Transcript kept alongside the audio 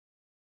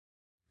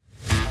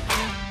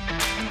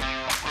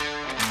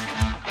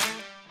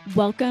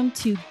Welcome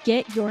to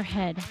Get Your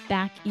Head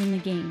Back in the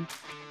Game.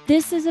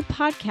 This is a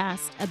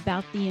podcast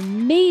about the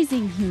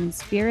amazing human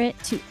spirit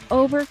to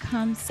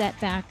overcome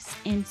setbacks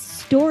and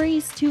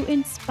stories to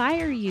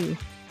inspire you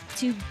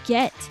to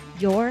get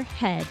your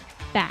head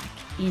back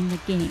in the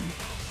game.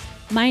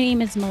 My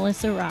name is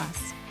Melissa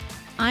Ross.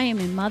 I am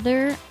a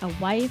mother, a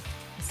wife,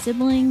 a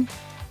sibling,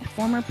 a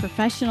former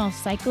professional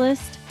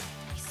cyclist,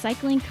 a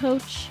cycling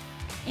coach,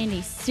 and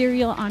a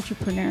serial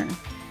entrepreneur.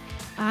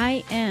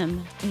 I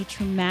am a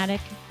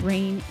traumatic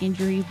brain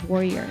injury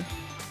warrior.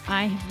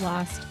 I have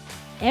lost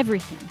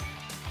everything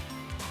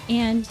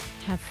and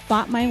have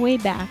fought my way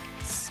back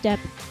step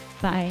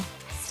by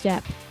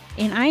step.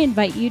 And I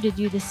invite you to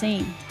do the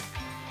same.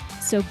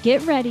 So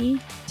get ready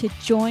to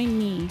join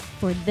me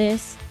for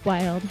this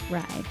wild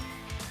ride.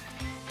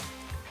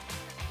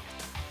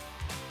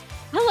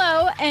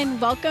 Hello,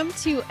 and welcome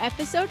to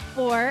episode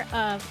 4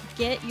 of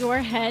Get Your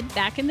Head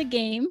Back in the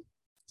Game.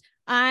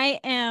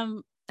 I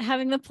am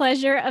having the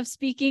pleasure of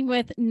speaking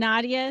with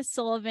Nadia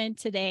Sullivan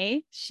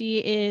today. She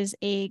is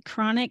a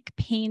chronic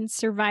pain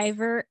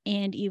survivor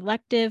and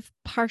elective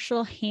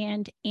partial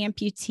hand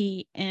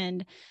amputee.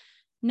 And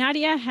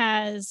Nadia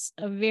has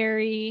a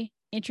very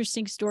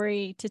interesting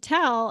story to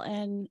tell,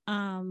 and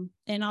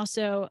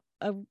also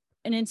an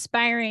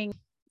inspiring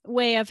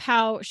way of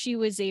how she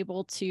was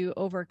able to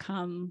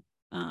overcome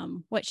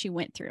what she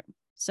went through.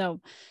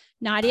 So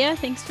Nadia,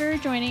 thanks for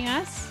joining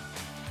us.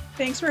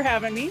 Thanks for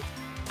having me.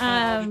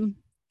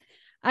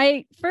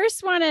 I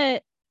first want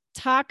to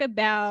talk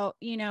about,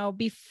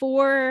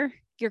 before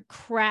your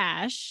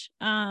crash,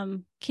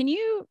 can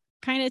you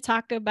kind of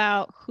talk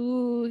about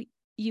who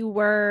you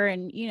were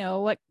and,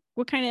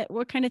 what kind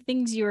of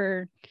things you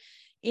were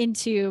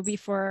into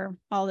before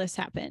all this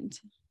happened?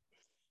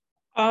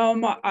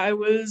 I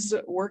was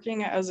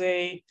working as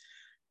a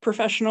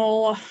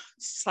professional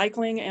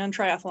cycling and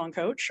triathlon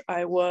coach.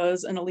 I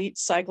was an elite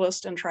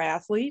cyclist and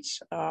triathlete.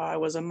 I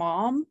was a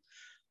mom.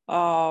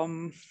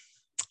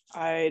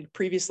 I'd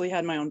previously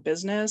had my own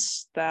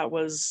business that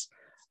was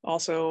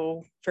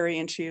also very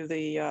into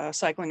the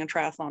cycling and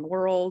triathlon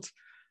world.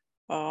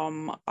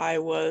 I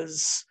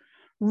was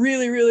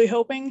really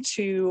hoping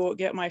to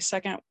get my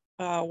second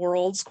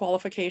world's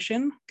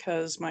qualification,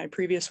 because my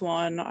previous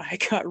one I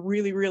got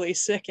really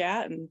sick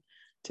at and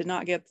did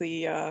not get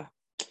the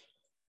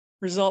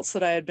results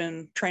that I had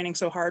been training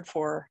so hard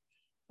for.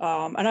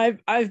 And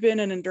I've been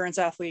an endurance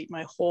athlete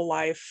my whole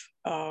life.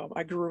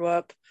 I grew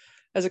up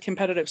as a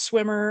competitive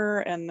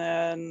swimmer and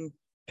then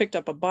picked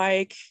up a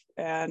bike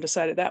and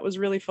decided that was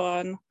really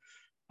fun.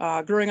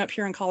 Growing up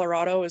here in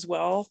Colorado as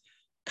well,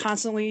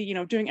 constantly,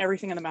 doing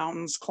everything in the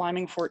mountains,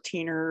 climbing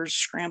 14ers,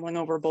 scrambling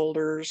over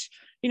boulders,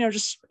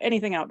 just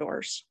anything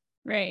outdoors.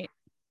 Right.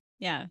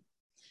 Yeah.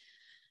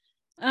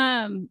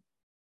 And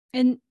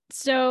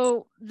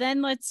so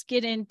then let's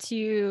get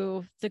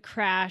into the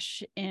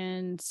crash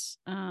and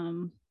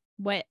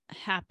what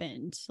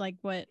happened. Like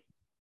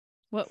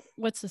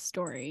what's the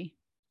story?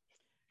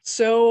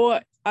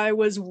 So I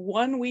was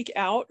 1 week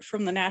out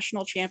from the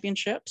national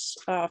championships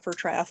for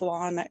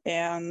triathlon,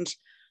 and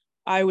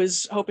I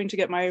was hoping to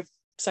get my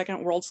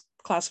second world's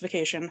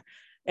classification.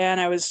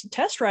 And I was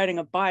test riding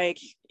a bike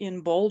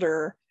in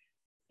Boulder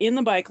in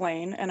the bike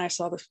lane, and I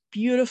saw this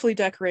beautifully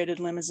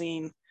decorated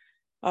limousine.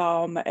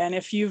 And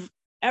if you've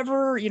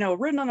ever,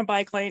 ridden on a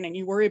bike lane and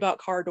you worry about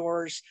car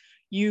doors,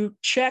 you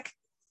check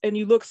and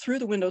you look through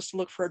the windows to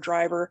look for a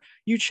driver.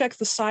 You check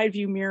the side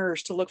view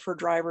mirrors to look for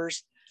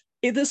drivers.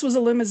 This was a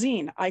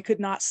limousine. I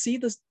could not see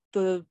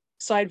the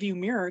side view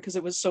mirror because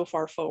it was so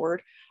far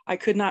forward. I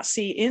could not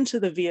see into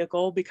the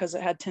vehicle because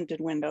it had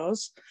tinted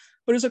windows.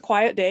 But it was a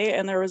quiet day,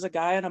 and there was a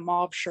guy in a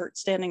mauve shirt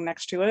standing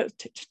next to it.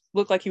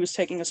 Looked like he was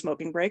taking a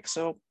smoking break.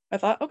 So I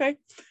thought, okay,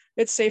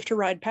 it's safe to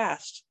ride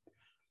past.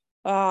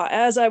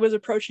 As I was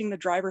approaching the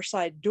driver's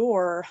side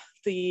door,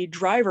 the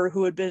driver,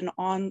 who had been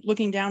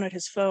looking down at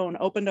his phone,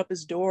 opened up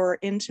his door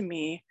into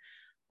me.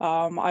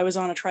 I was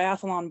on a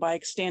triathlon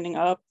bike standing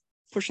up,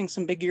 pushing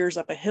some big gears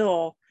up a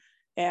hill,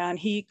 and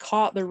he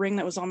caught the ring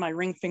that was on my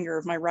ring finger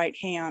of my right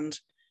hand.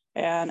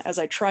 And as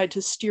I tried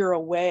to steer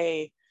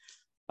away,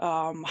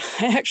 I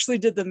actually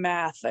did the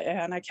math,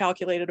 and I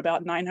calculated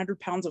about 900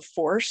 pounds of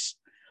force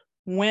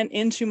went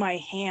into my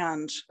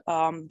hand.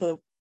 The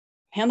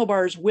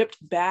handlebars whipped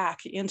back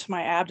into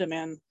my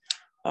abdomen,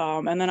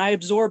 and then I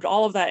absorbed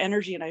all of that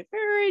energy, and I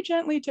very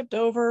gently tipped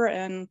over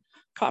and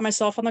caught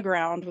myself on the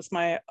ground with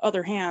my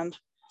other hand,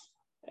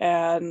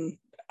 and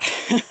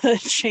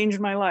it changed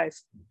my life.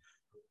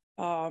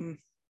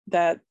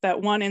 That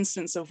one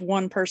instance of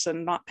one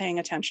person not paying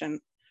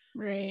attention.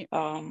 Right.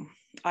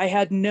 I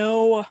had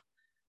no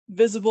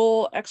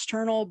visible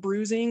external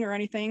bruising or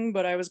anything,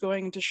 but I was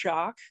going into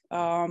shock.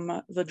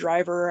 The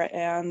driver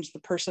and the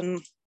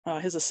person,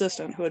 his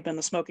assistant, who had been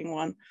the smoking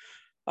one,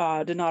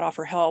 did not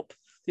offer help.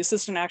 The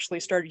assistant actually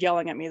started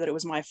yelling at me that it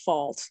was my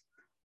fault.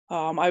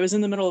 I was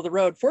in the middle of the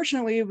road.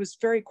 Fortunately, it was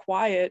very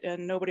quiet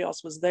and nobody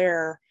else was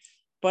there.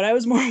 But I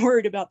was more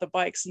worried about the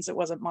bike since it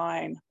wasn't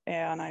mine.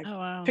 And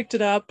I picked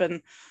it up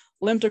and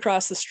limped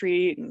across the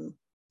street and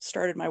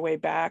started my way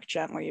back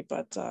gently.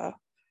 But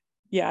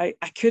yeah,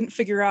 I couldn't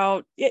figure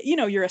out, you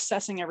know, you're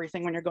assessing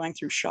everything when you're going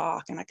through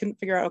shock. And I couldn't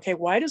figure out, okay,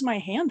 why does my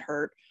hand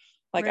hurt?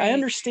 Like, I Right.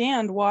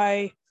 understand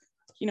why,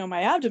 you know,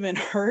 my abdomen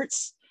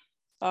hurts.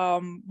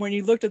 When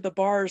you looked at the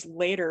bars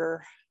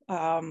later,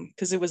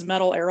 because it was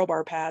metal aero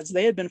bar pads,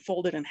 they had been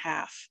folded in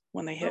half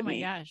when they Oh hit my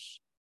me. gosh.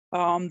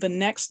 The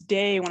next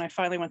day when I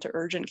finally went to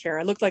urgent care,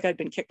 I looked like I'd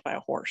been kicked by a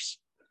horse.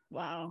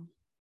 Wow.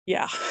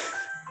 Yeah.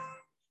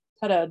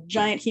 Had a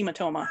giant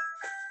hematoma.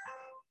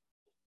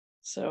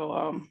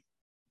 So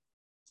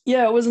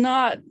yeah, it was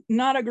not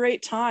a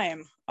great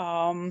time.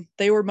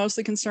 They were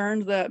mostly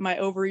concerned that my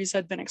ovaries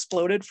had been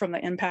exploded from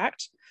the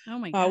impact, Oh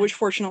my gosh. which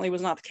fortunately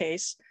was not the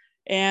case.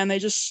 And they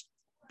just,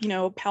 you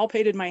know,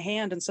 palpated my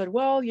hand and said,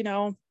 well, you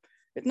know,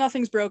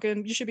 nothing's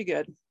broken, you should be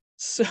good.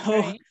 So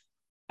Right.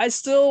 I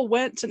still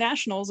went to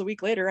nationals a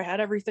week later. I had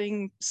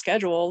everything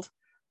scheduled.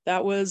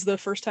 That was the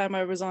first time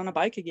I was on a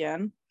bike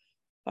again.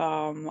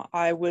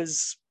 I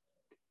was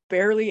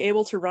barely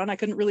able to run. I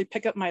couldn't really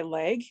pick up my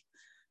leg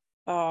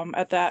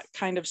at that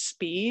kind of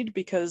speed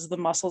because the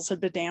muscles had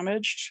been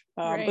damaged.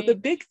 But the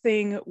Right. big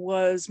thing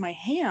was my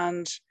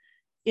hand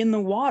in the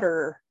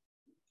water.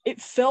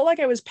 It felt like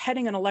I was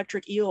petting an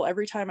electric eel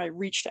every time I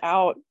reached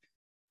out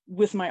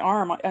with my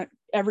arm at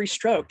every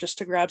stroke just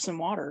to grab some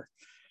water.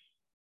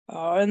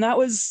 And that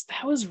was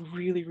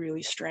really,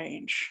 really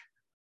strange.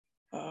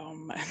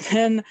 And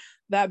then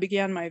that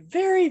began my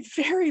very,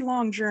 very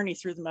long journey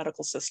through the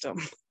medical system.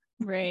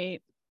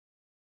 Right.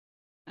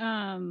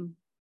 Um,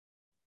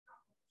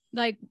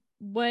 like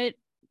what,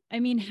 I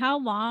mean, how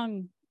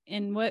long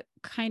and what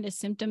kind of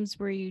symptoms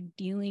were you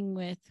dealing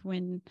with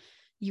when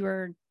you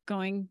were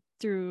going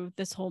through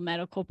this whole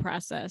medical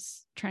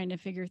process, trying to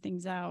figure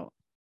things out?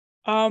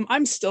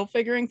 I'm still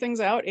figuring things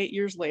out 8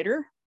 years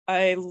later.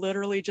 I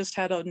literally just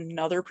had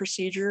another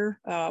procedure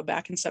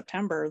back in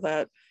September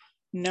that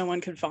no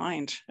one could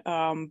find.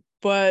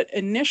 But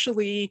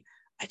initially,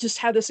 I just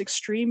had this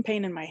extreme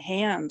pain in my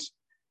hand.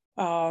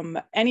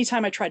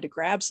 Anytime I tried to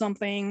grab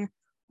something,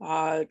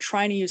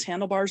 trying to use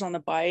handlebars on the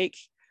bike,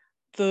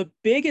 the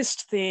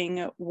biggest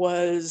thing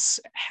was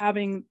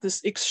having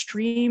this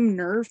extreme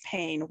nerve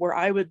pain where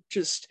I would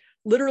just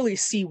literally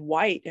see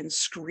white and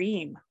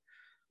scream.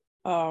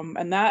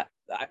 And that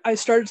I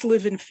started to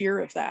live in fear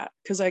of that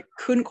because I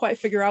couldn't quite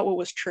figure out what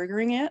was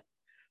triggering it.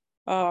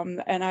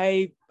 And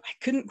I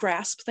couldn't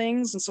grasp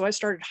things. And so I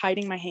started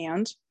hiding my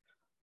hand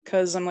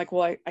because I'm like,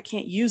 well, I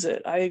can't use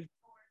it. I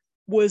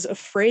was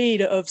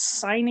afraid of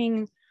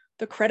signing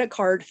the credit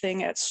card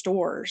thing at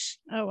stores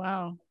Oh,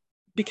 wow.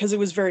 because it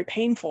was very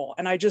painful.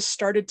 And I just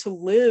started to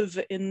live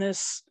in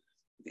this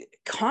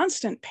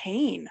constant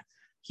pain.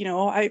 You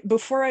know,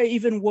 before I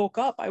even woke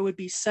up, I would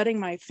be setting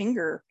my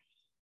finger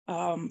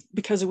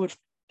because it would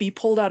be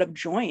pulled out of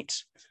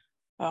joint.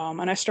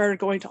 And I started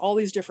going to all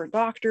these different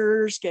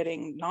doctors,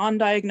 getting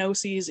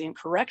non-diagnoses,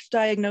 incorrect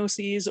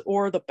diagnoses,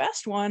 or the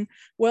best one,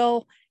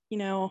 well, you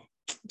know,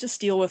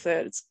 just deal with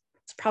it. It's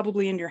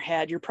probably in your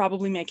head. You're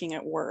probably making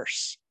it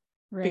worse.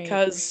 Right.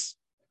 Because,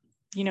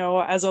 you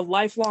know, as a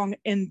lifelong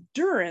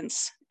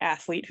endurance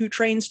athlete who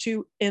trains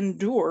to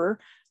endure,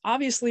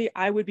 obviously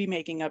I would be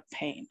making up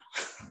pain.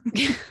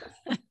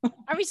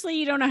 Obviously,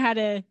 you don't know how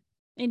to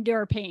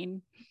endure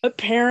pain.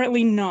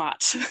 Apparently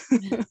not.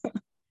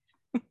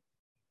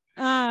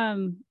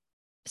 Um,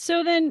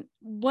 so then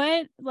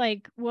what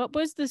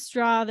was the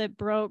straw that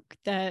broke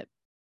that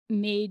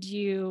made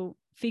you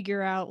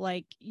figure out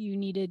like you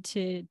needed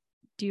to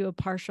do a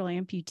partial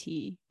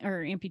amputee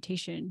or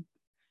amputation?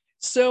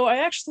 So I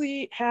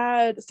actually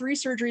had 3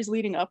 surgeries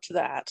leading up to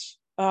that.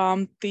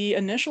 The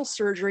initial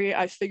surgery,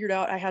 I figured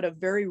out I had a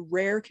very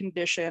rare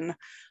condition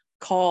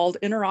called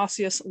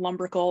interosseous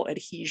lumbrical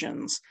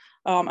adhesions.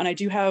 And I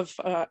do have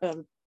a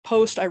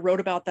post I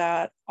wrote about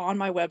that on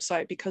my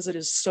website because it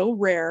is so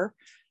rare.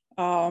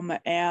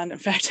 And in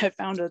fact, I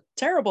found a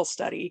terrible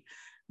study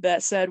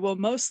that said, well,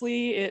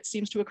 mostly it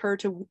seems to occur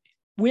to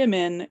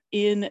women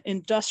in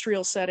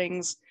industrial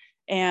settings,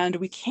 and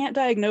we can't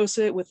diagnose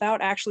it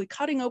without actually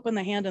cutting open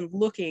the hand and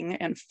looking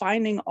and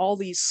finding all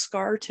these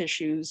scar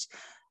tissues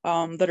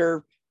that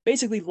are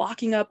basically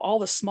locking up all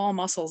the small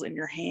muscles in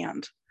your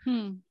hand.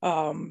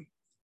 Um,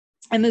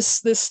 and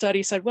this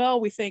study said,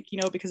 well, we think, you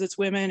know, because it's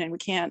women and we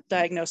can't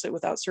diagnose it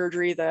without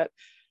surgery, that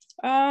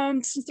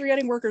since they're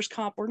getting workers'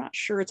 comp, we're not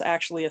sure it's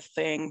actually a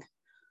thing.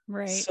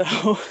 Right.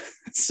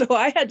 So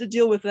I had to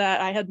deal with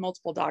that. I had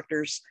multiple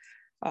doctors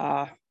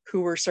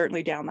who were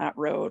certainly down that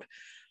road.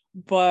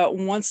 But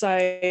once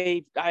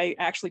I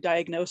actually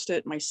diagnosed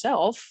it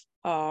myself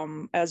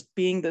as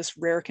being this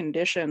rare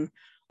condition,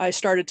 I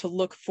started to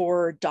look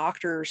for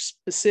doctors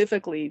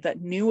specifically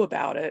that knew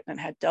about it and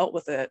had dealt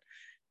with it.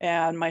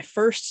 And my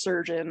first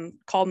surgeon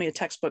called me a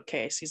textbook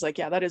case. He's like,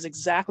 yeah, that is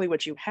exactly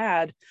what you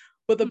had.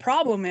 But the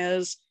problem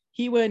is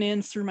he went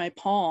in through my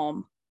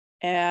palm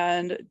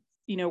and,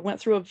 you know, went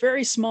through a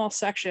very small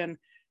section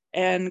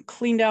and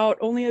cleaned out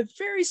only a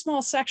very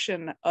small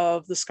section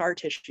of the scar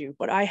tissue.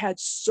 But I had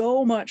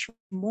so much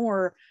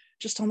more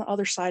just on the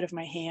other side of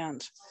my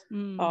hand.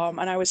 And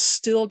I was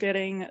still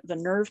getting the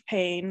nerve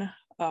pain.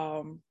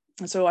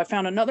 And so I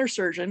found another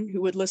surgeon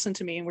who would listen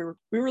to me, and we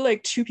were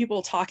like two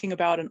people talking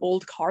about an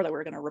old car that we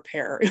were going to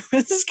repair. It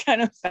was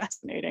kind of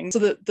fascinating.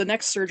 So the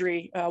next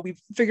surgery, we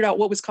figured out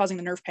what was causing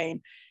the nerve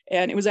pain,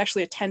 and it was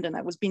actually a tendon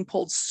that was being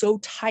pulled so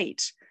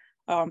tight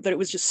that it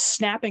was just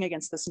snapping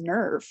against this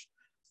nerve.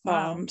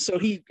 Wow. So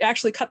he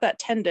actually cut that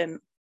tendon,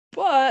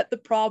 but the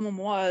problem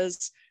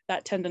was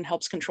that tendon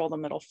helps control the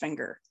middle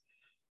finger.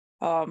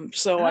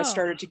 So I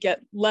started to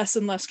get less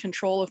and less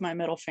control of my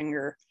middle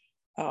finger.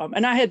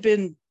 And I had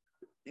been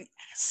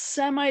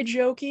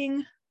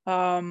semi-joking,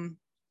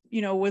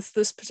 with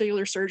this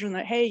particular surgeon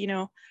that,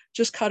 hey,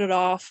 just cut it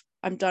off.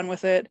 I'm done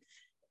with it.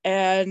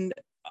 And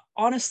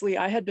honestly,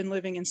 I had been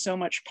living in so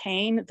much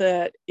pain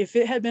that if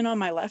it had been on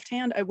my left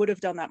hand, I would have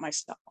done that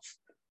myself,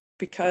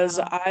 because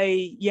Wow.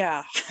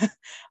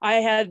 I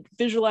had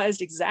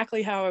visualized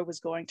exactly how I was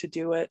going to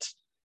do it.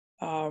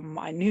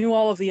 I knew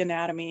all of the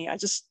anatomy. I'm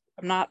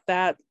not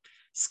that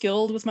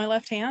skilled with my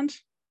left hand.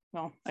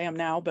 Well, I am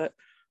now, but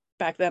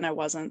back then I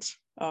wasn't.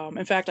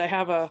 In fact, I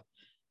have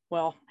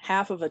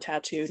half of a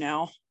tattoo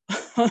now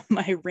on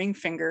my ring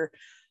finger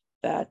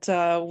that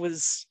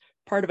was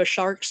part of a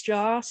shark's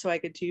jaw. So I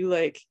could do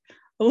like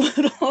a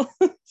little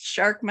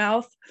shark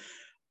mouth,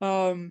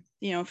 feed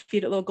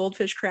it little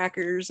goldfish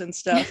crackers and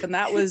stuff. And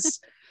that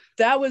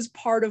was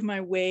part of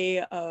my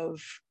way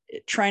of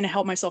trying to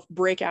help myself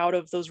break out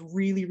of those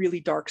really, really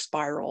dark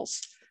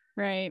spirals.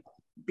 Right.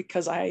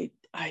 Because I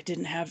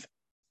didn't have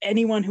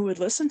anyone who would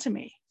listen to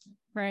me,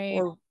 right,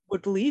 or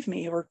would believe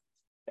me, or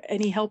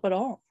any help at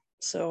all.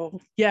 So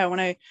yeah, when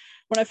I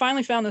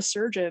finally found the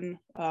surgeon,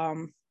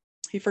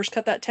 he first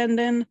cut that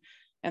tendon,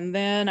 and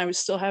then I was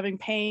still having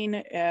pain,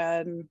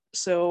 and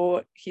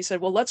so he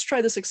said, well, let's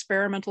try this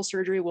experimental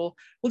surgery. We'll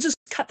just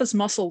cut this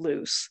muscle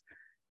loose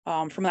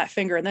from that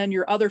finger, and then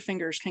your other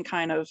fingers can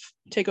kind of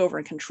take over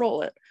and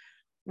control it.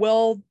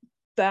 Well,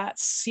 that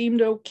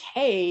seemed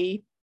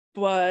okay,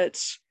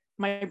 but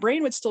my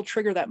brain would still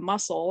trigger that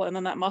muscle, and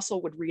then that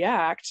muscle would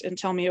react and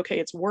tell me, okay,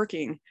 it's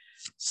working.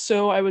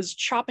 So I was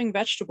chopping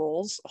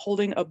vegetables,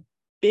 holding a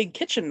big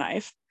kitchen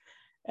knife,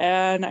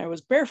 and I was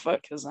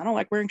barefoot because I don't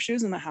like wearing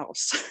shoes in the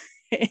house.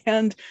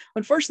 And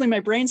unfortunately, my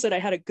brain said I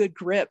had a good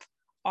grip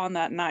on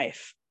that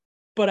knife,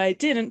 but I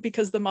didn't,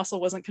 because the muscle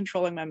wasn't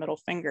controlling my middle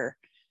finger.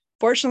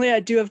 Fortunately,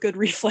 I do have good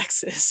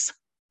reflexes.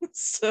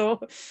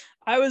 So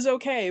I was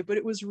okay, but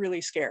it was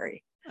really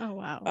scary. Oh,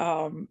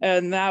 wow.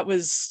 And that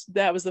was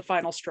the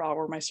final straw,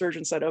 where my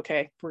surgeon said,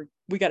 okay,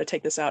 we got to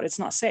take this out. It's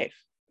not safe.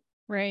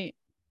 Right.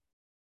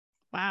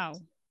 Wow.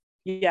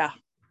 Yeah.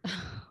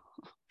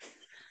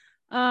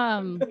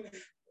 I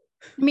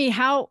mean,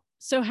 how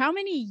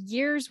many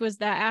years was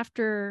that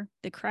after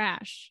the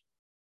crash?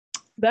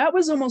 That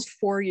was almost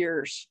 4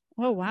 years.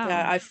 Oh, wow.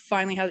 That I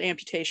finally had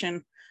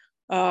amputation.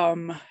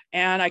 And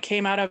I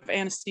came out of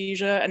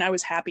anesthesia, and I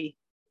was happy,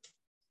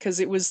 because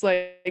it was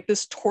like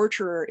this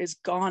torturer is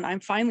gone.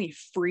 I'm finally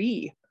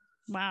free.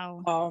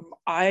 Wow.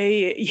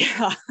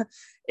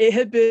 It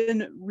had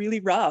been really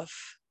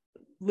rough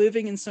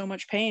living in so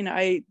much pain.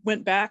 I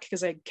went back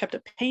because I kept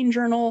a pain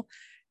journal,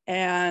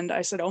 and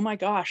I said, oh my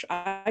gosh,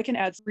 I can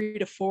add 3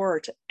 to 4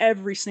 to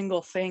every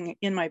single thing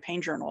in my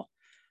pain journal.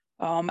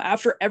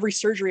 After every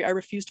surgery, I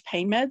refused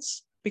pain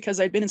meds because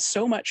I'd been in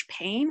so much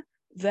pain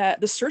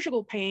that the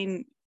surgical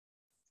pain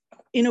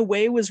in a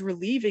way was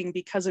relieving,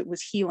 because it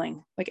was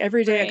healing. Like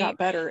every day I got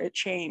better, it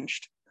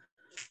changed.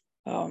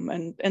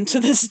 And to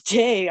this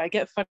day, I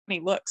get funny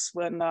looks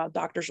when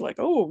doctors are like,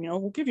 oh,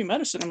 we'll give you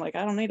medicine. I'm like,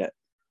 I don't need it.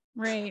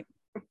 Right.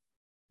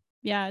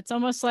 Yeah. It's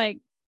almost like,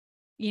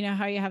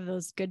 how you have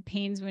those good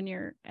pains when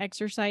you're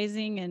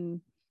exercising,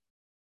 and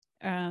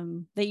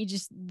that you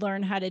just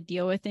learn how to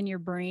deal with in your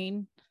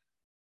brain.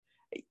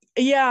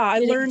 Yeah.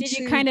 Did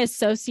you kind of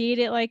associate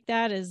it like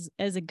that as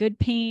a good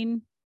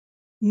pain?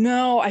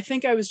 No, I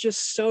think I was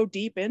just so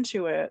deep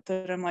into it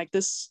that I'm like,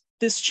 this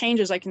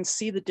changes. I can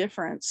see the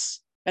difference,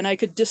 and I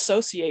could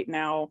dissociate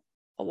now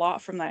a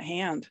lot from that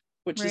hand,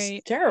 which is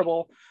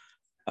terrible.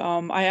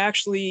 I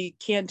actually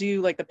can't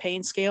do like the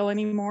pain scale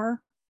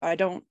anymore. I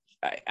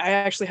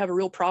actually have a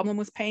real problem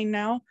with pain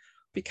now,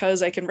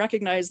 because I can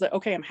recognize that,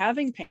 okay, I'm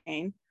having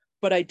pain,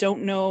 but I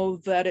don't know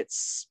that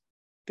it's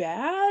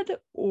bad,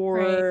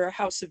 or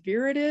how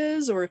severe it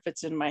is, or if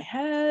it's in my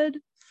head.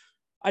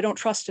 I don't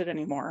trust it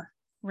anymore.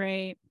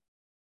 Right.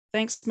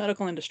 Thanks,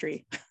 medical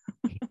industry.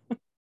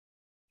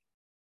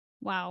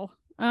 Wow.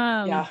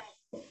 Yeah.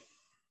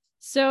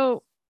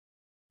 So,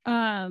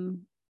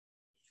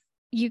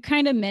 you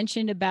kind of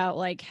mentioned about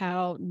like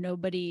how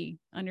nobody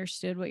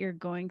understood what you're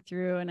going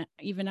through. And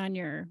even on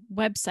your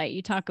website,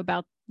 you talk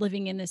about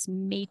living in this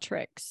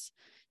matrix.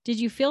 Did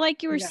you feel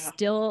like you were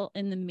still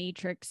in the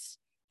matrix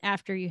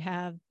after you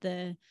have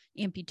the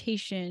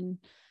amputation,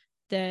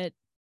 that,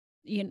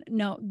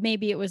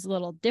 maybe it was a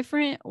little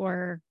different,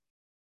 or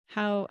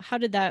how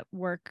did that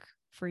work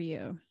for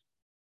you?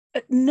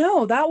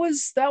 No, that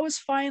was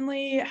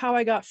finally how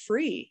I got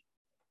free,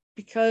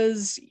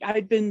 because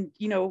I'd been,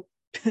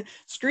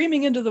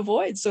 screaming into the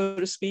void, so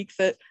to speak,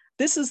 that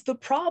this is the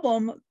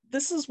problem.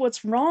 This is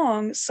what's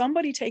wrong.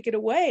 Somebody take it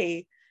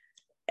away.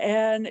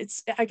 And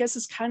I guess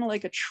it's kind of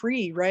like a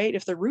tree, right?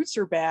 If the roots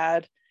are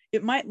bad,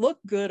 it might look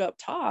good up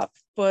top,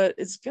 but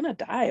it's going to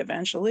die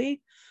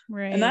eventually.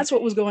 Right. And that's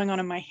what was going on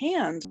in my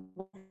hand.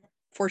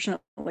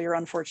 Fortunately or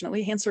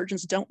unfortunately, hand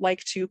surgeons don't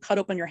like to cut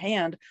open your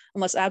hand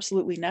unless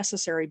absolutely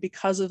necessary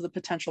because of the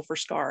potential for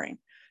scarring.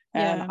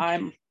 Yeah. And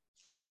I'm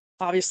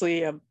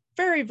obviously a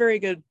very, very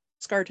good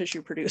scar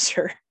tissue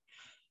producer,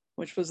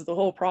 which was the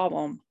whole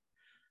problem.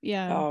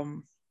 Yeah.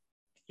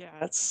 Yeah,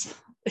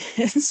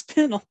 it's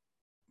been a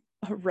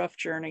rough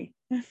journey.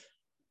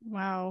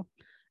 Wow.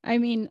 I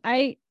mean,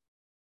 I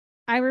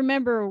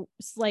remember,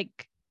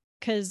 like,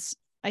 because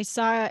I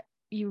saw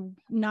you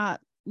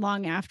not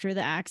long after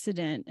the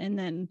accident, and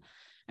then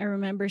I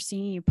remember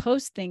seeing you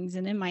post things,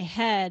 and in my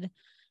head,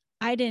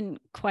 I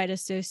didn't quite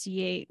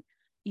associate,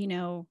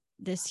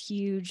 this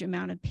huge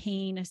amount of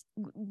pain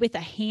with a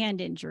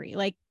hand injury.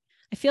 Like,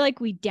 I feel like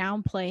we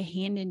downplay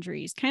hand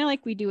injuries, kind of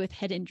like we do with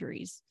head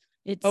injuries.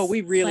 It's we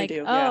really like,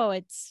 do. oh,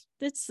 yeah.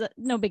 It's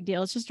no big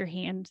deal. It's just your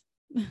hand.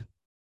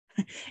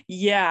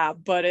 Yeah,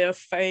 but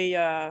if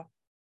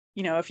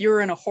if you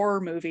were in a horror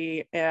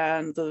movie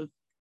and the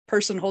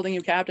person holding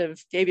you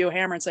captive gave you a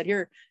hammer and said,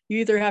 "Here, you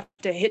either have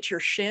to hit your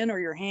shin or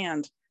your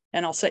hand,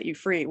 and I'll set you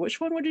free," which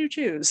one would you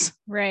choose?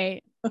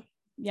 Right.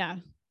 Yeah.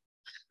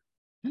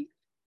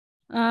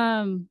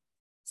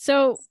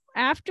 So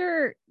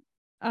after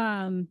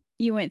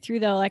you went through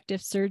the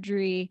elective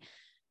surgery,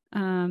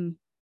 when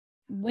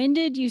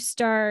did you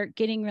start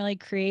getting really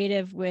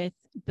creative with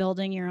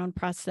building your own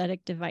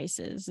prosthetic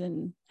devices,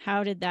 and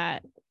how did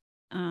that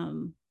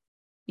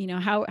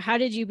how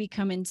did you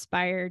become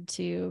inspired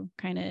to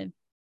kind of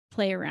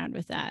play around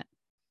with that?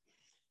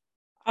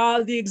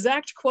 The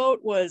exact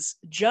quote was,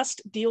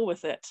 "Just deal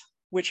with it,"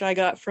 which I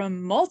got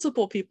from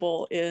multiple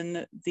people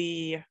in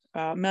the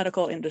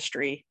medical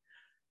industry.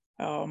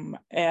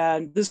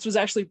 And this was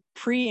actually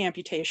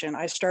pre-amputation.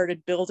 I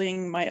started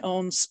building my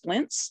own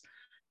splints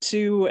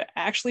to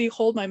actually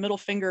hold my middle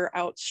finger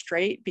out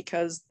straight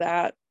because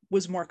that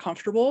was more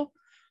comfortable.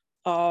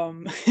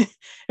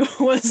 It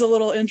was a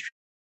little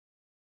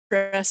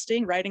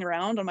interesting riding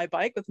around on my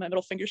bike with my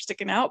middle finger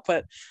sticking out,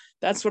 but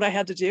that's what I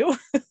had to do.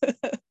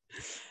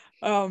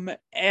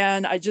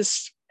 And I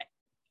just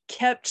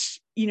kept,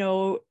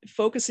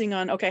 focusing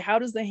on, okay, how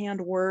does the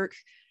hand work?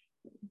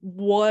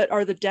 What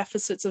are the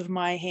deficits of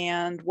my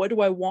hand? What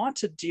do I want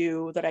to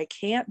do that I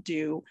can't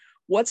do?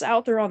 What's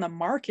out there on the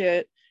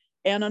market?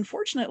 And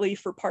unfortunately,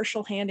 for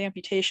partial hand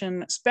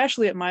amputation,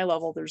 especially at my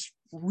level, there's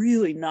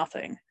really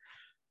nothing.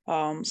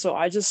 So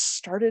I just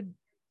started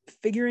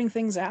figuring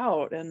things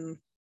out and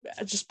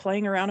just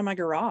playing around in my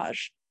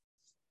garage.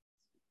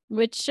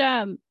 Which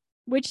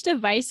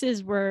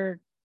devices were,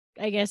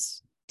 I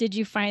guess, did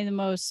you find the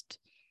most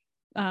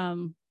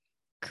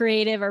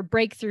creative or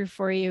breakthrough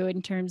for you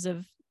in terms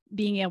of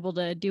being able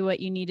to do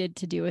what you needed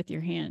to do with your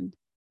hand?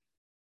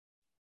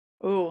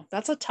 Oh,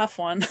 that's a tough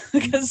one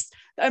because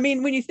I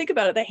mean, when you think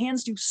about it, the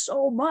hands do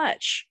so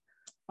much,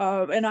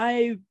 and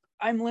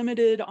I'm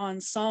limited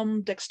on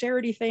some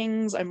dexterity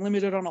things. I'm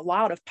limited on a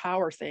lot of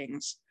power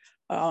things.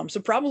 So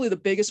probably the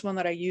biggest one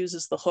that I use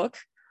is the hook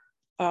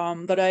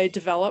that I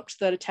developed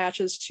that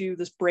attaches to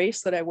this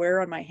brace that I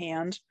wear on my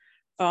hand.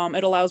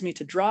 It allows me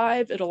to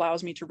drive. It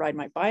allows me to ride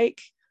my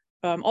bike.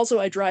 Also,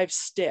 I drive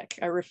stick.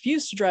 I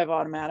refuse to drive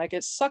automatic.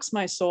 It sucks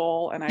my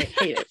soul and I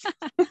hate it.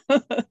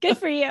 Good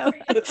for you.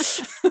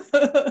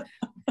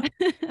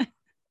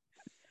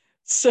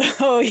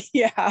 So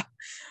yeah,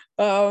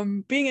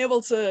 being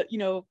able to,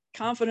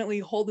 confidently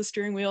hold the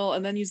steering wheel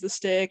and then use the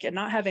stick and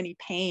not have any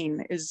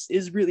pain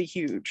is really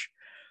huge.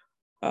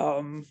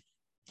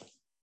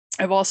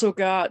 I've also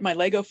got my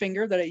Lego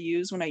finger that I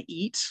use when I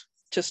eat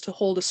just to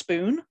hold a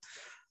spoon.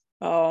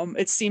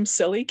 It seems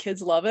silly,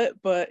 kids love it,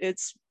 but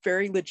it's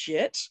very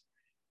legit.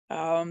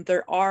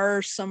 There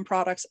are some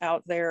products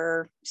out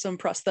there, some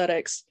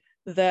prosthetics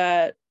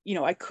that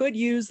I could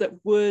use that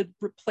would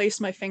replace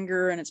my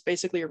finger, and it's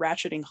basically a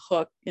ratcheting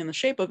hook in the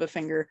shape of a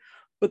finger.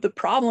 But the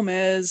problem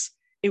is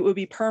it would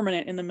be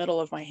permanent in the middle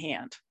of my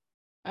hand.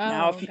 Oh,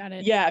 now,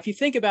 if you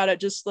think about it,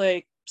 just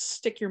like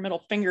stick your middle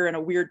finger in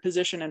a weird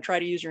position and try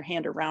to use your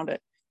hand around it.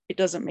 It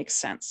doesn't make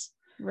sense.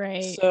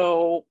 Right.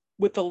 So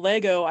with the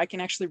Lego, I can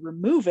actually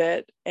remove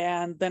it,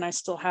 and then I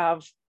still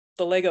have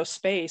the Lego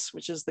space,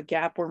 which is the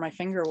gap where my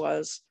finger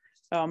was,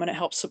 and it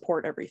helps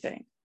support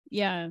everything.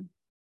 Yeah.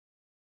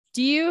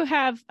 Do you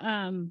have,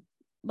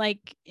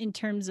 like, in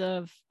terms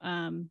of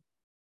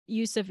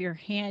use of your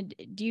hand,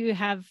 do you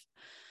have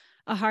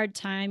a hard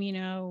time,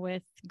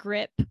 with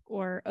grip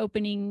or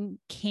opening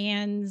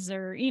cans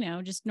or,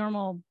 just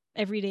normal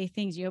everyday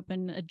things? You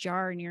open a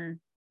jar in your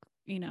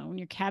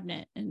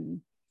cabinet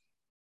and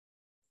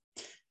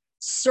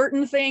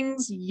certain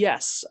things,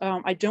 yes.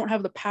 I don't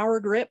have the power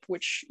grip,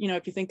 which,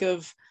 if you think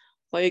of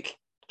like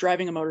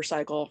driving a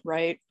motorcycle,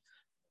 right?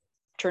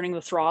 Turning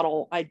the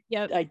throttle, I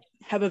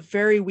have a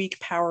very weak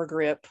power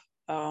grip.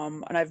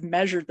 And I've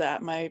measured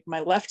that. My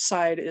left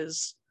side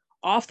is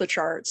off the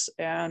charts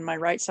and my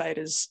right side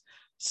is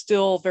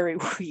still very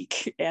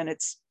weak, and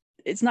it's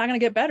not going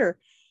to get better.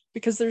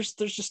 because there's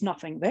just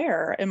nothing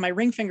there. And my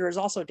ring finger is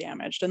also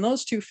damaged. And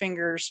those two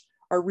fingers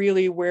are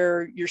really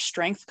where your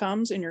strength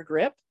comes in your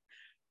grip.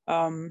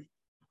 And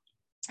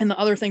the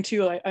other thing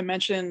too, I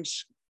mentioned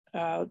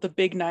the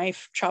big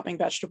knife chopping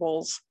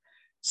vegetables.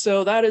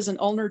 So that is an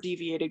ulnar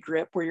deviated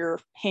grip where your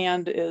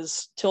hand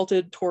is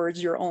tilted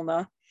towards your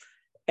ulna.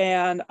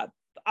 And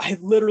I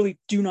literally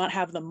do not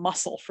have the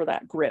muscle for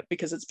that grip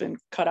because it's been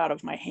cut out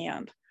of my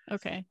hand.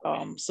 Okay.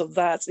 So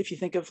that's, if you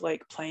think of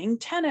like playing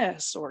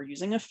tennis or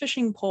using a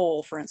fishing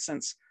pole, for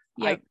instance,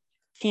 I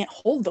can't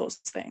hold those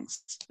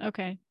things.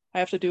 Okay. I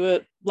have to do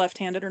it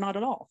left-handed or not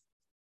at all.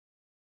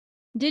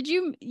 Did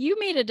you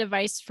made a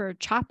device for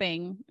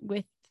chopping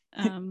with,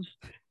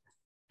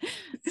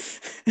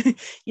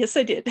 Yes,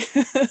 I did.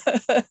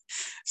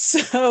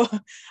 So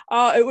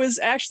it was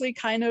actually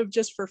kind of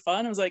just for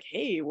fun. I was like,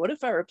 hey, what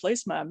if I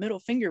replace my middle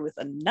finger with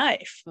a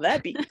knife?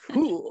 That'd be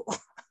cool.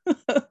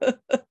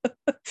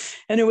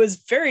 And it was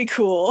very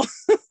cool.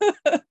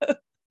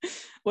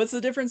 What's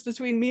the difference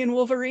between me and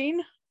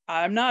Wolverine?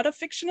 I'm not a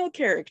fictional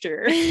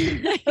character.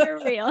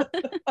 You're real.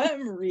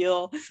 I'm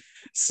real.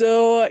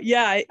 So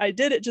yeah, I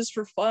did it just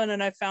for fun,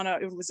 and I found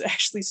out it was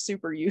actually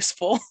super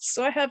useful.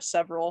 So I have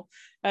several.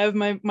 I have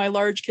my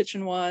large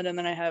kitchen one, and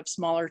then I have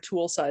smaller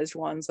tool-sized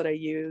ones that I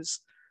use.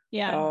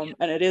 Yeah.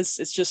 And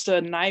it's just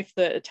a knife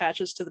that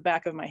attaches to the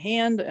back of my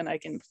hand, and I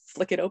can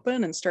flick it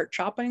open and start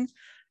chopping.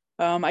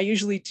 I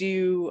usually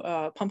do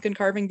pumpkin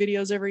carving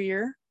videos every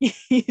year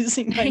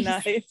using my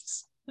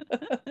knives.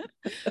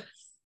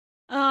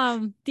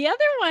 The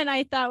other one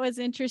I thought was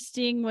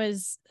interesting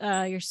was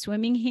your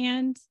swimming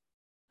hand.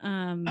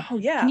 Oh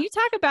yeah. Can you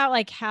talk about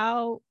like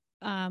how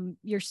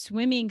your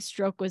swimming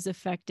stroke was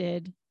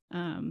affected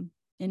and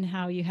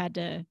how you had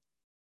to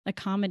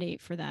accommodate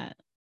for that?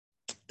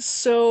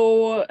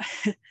 So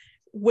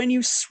when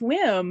you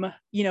swim,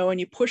 and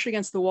you push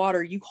against the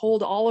water, you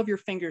hold all of your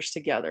fingers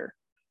together.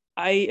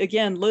 I,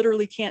 again,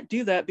 literally can't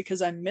do that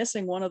because I'm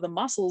missing one of the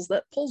muscles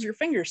that pulls your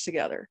fingers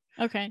together.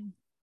 Okay.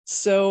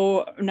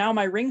 So now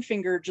my ring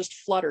finger just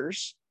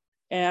flutters.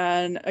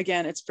 And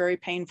again, it's very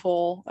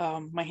painful.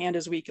 My hand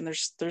is weak, and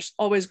there's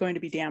always going to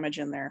be damage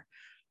in there.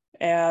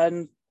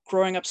 And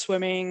growing up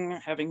swimming,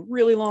 having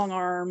really long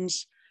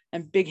arms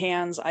and big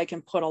hands, I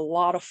can put a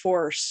lot of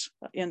force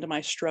into my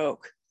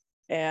stroke.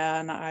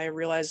 And I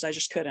realized I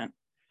just couldn't.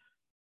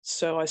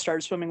 So I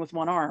started swimming with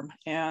one arm,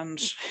 and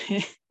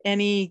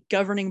any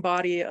governing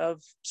body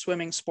of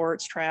swimming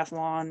sports,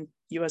 triathlon,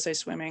 USA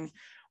Swimming,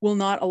 will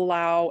not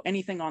allow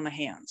anything on the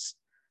hands.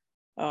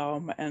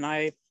 And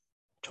I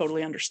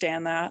totally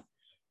understand that.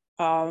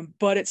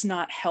 But it's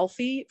not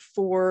healthy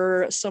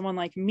for someone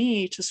like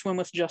me to swim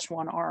with just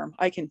one arm.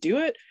 I can do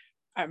it.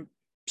 I'm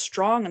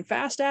strong and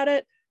fast at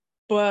it,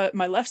 but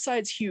my left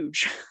side's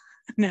huge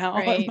now.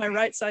 Right. My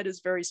right side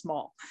is very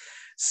small.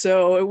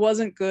 So it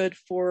wasn't good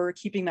for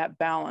keeping that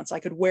balance. I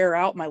could wear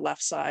out my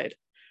left side.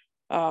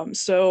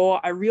 So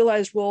I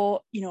realized,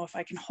 well, if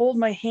I can hold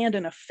my hand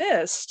in a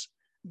fist,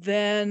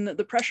 then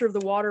the pressure of the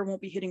water won't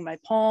be hitting my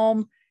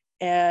palm,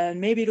 and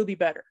maybe it'll be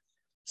better.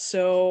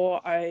 So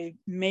I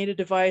made a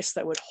device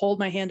that would hold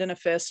my hand in a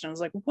fist, and I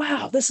was like,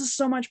 wow, this is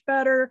so much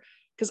better,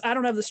 because I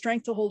don't have the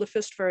strength to hold a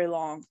fist very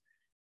long,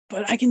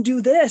 but I can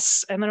do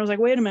this. And then I was like,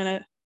 wait a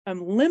minute,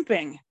 I'm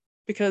limping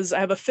because I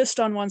have a fist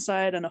on one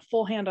side and a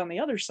full hand on the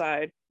other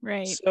side.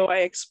 Right. So I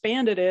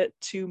expanded it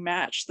to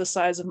match the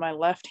size of my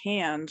left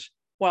hand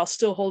while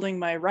still holding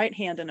my right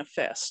hand in a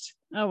fist.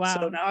 Oh, wow.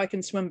 So now I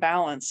can swim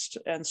balanced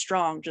and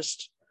strong,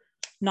 just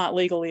not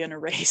legally in a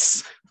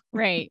race.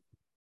 Right.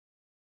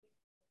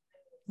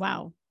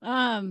 Wow.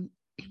 And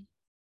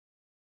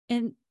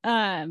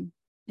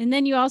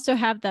then you also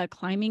have the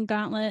climbing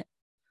gauntlet.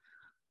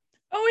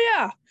 Oh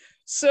yeah.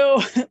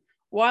 So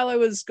while I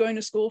was going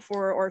to school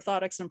for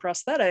orthotics and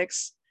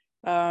prosthetics,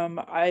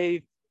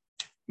 I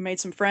made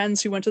some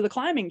friends who went to the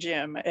climbing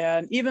gym.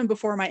 And even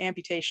before my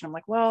amputation, I'm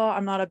like, well,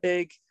 I'm not a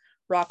big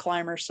rock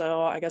climber,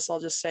 so I guess I'll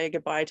just say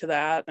goodbye to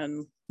that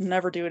and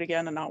never do it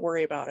again and not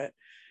worry about it.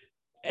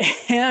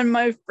 And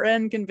my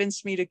friend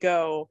convinced me to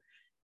go,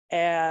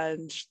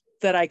 and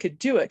that I could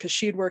do it because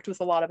she had worked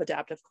with a lot of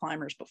adaptive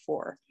climbers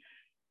before.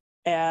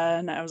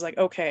 And I was like,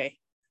 okay,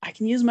 I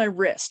can use my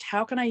wrist.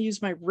 How can I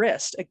use my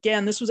wrist?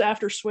 Again, this was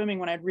after swimming,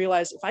 when I'd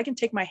realized if I can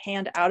take my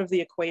hand out of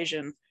the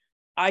equation,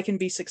 I can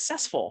be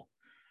successful.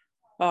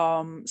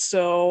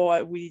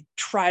 So we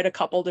tried a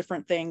couple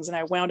different things, and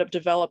I wound up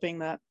developing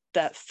that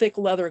thick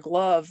leather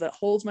glove that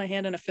holds my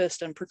hand in a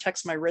fist and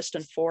protects my wrist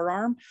and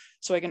forearm,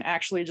 so I can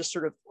actually just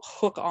sort of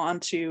hook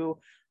onto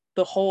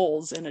the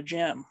holes in a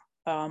gym.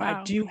 Wow.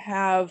 I do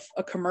have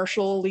a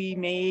commercially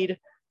made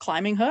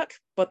climbing hook,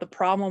 but the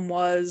problem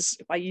was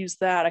if I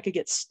used that, I could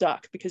get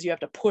stuck because you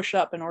have to push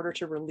up in order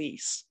to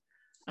release.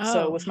 Oh.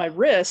 So with my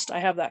wrist, I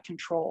have that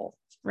control.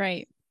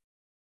 Right.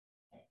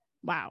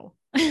 Wow.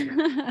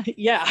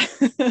 Yeah.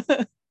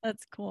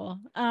 That's cool.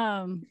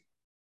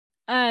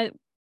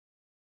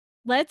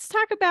 Let's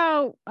talk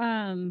about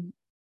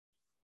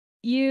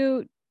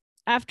you.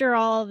 After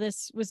all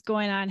this was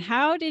going on,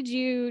 how did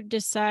you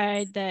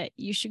decide that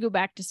you should go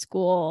back to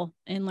school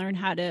and learn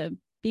how to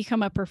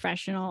become a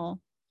professional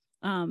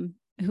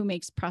who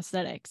makes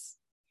prosthetics?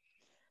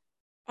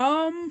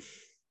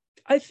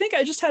 I think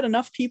I just had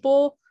enough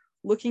people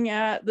looking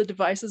at the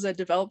devices I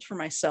developed for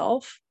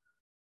myself.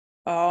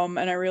 And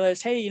I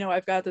realized, hey,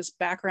 I've got this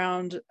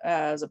background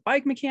as a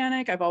bike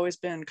mechanic. I've always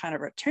been kind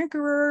of a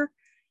tinkerer.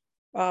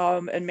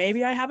 And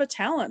maybe I have a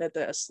talent at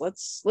this.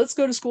 Let's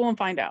go to school and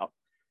find out.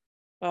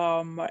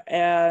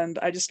 And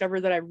I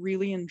discovered that I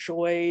really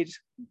enjoyed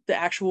the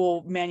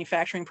actual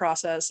manufacturing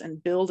process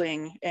and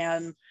building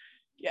and,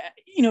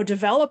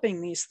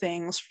 developing these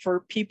things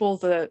for people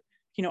that,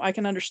 I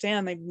can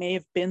understand they may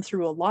have been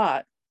through a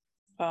lot.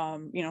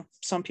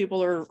 Some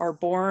people are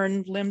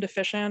born limb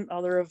deficient.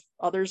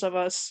 Others of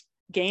us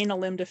gain a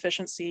limb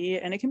deficiency,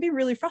 and it can be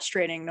really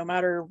frustrating no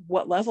matter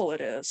what level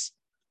it is.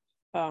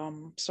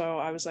 So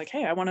I was like,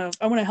 hey, I want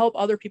to help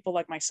other people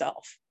like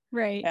myself.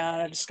 Right.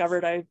 And I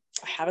discovered I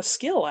have a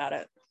skill at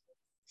it.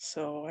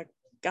 So I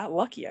got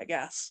lucky, I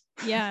guess.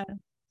 Yeah.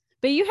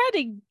 But you had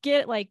to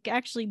get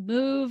actually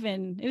move,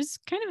 and it was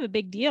kind of a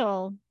big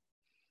deal.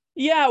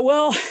 Yeah,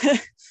 well,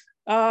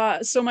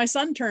 so my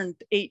son turned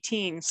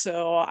 18,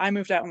 so I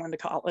moved out and went to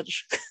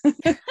college.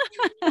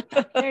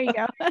 There you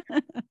go.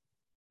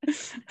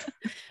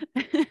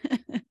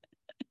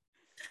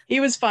 He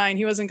was fine.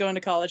 He wasn't going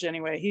to college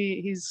anyway.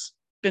 He's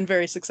been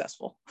very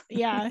successful.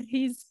 Yeah,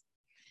 he's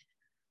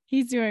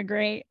doing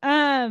great.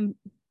 And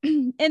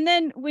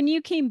then when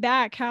you came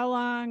back, how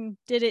long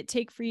did it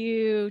take for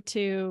you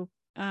to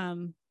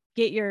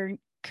get your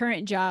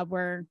current job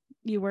where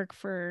you work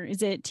for?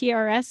 Is it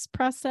TRS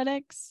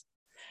Prosthetics?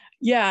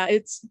 Yeah,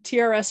 it's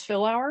TRS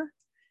Fill Hour,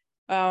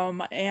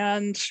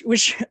 and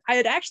which I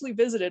had actually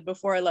visited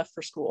before I left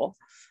for school,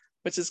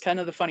 which is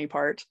kind of the funny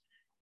part.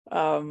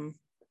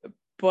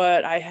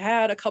 But I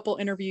had a couple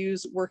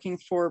interviews working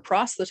for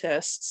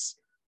prosthetists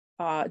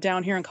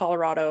down here in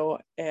Colorado,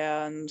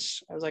 and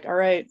I was like, all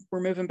right,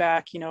 we're moving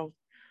back.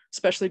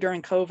 Especially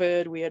during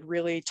COVID, we had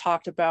really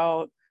talked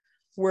about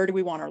where do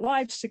we want our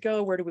lives to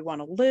go, where do we want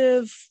to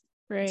live,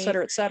 right, et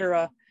cetera, et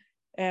cetera.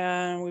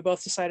 And we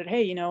both decided,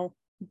 hey,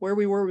 where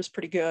we were was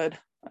pretty good.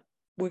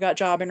 We got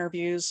job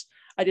interviews.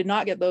 I did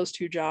not get those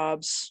 2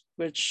 jobs,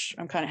 which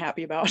I'm kind of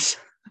happy about.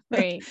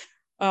 Right.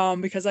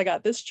 Because I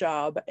got this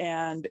job,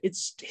 and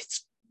it's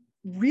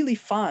really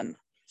fun.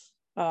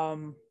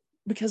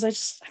 Because I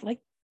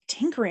like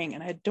tinkering,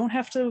 and I don't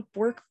have to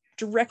work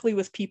directly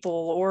with people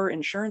or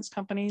insurance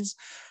companies.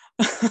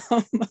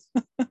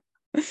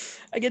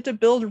 I get to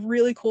build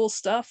really cool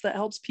stuff that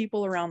helps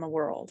people around the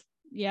world.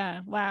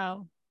 Yeah.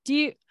 Wow. Do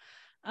you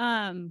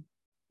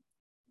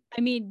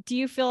do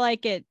you feel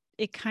like it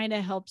kind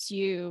of helps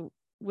you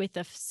with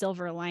the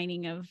silver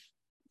lining of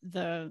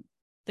the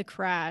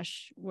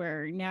crash,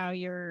 where now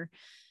you're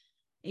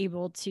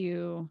able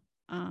to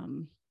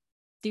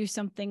do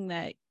something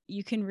that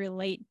you can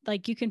relate,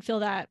 you can feel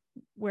that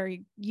where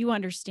you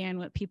understand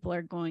what people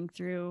are going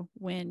through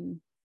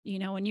when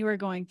you were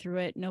going through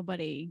it,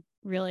 nobody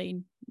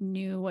really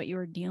knew what you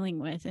were dealing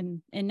with,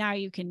 and now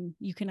you can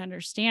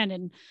understand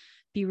and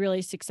be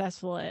really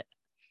successful at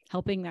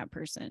helping that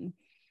person.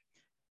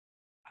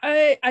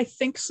 I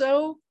think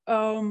so.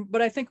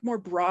 But I think more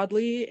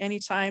broadly,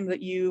 anytime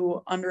that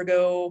you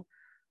undergo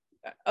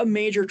a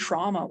major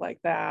trauma like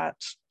that,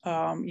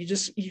 you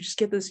just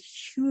get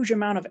this huge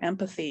amount of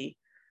empathy,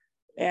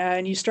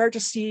 and you start to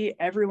see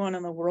everyone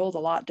in the world a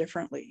lot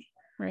differently.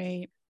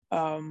 Right.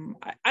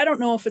 I don't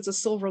know if it's a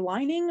silver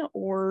lining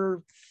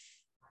or,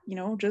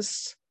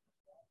 just,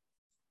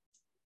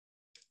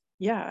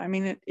 yeah, I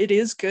mean, it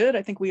is good.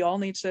 I think we all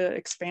need to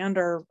expand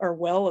our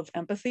well of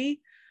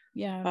empathy.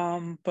 Yeah.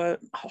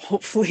 But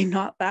hopefully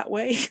not that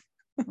way.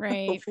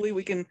 Right. Hopefully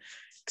we can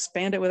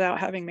expand it without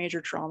having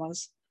major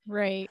traumas.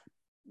 Right.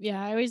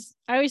 Yeah. I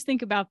always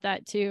think about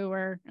that too,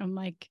 where I'm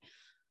like,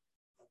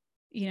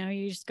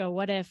 you just go,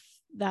 what if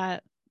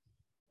that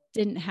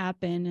didn't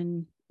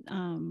happen?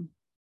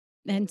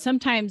 And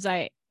sometimes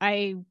I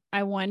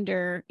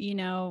wonder,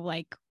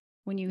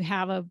 when you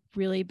have a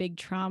really big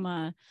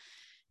trauma,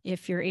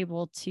 if you're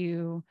able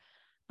to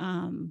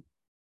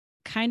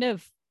kind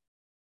of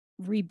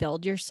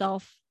rebuild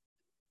yourself,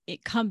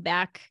 come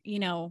back,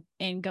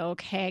 and go,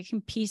 okay, I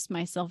can piece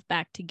myself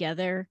back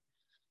together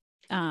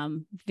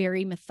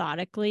very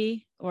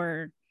methodically,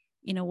 or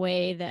in a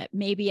way that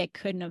maybe I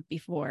couldn't have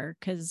before,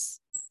 because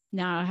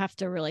now I have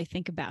to really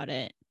think about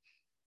it.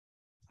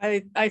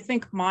 I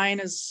think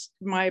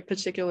my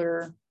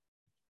particular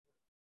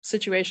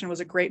situation was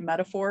a great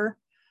metaphor,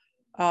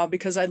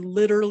 because I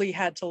literally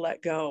had to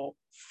let go,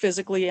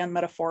 physically and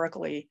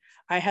metaphorically.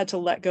 I had to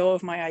let go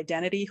of my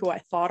identity, who I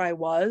thought I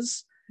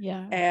was.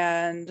 Yeah.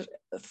 And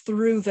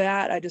through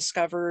that, I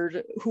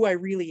discovered who I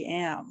really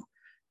am.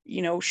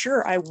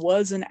 Sure, I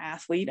was an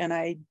athlete and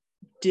I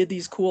did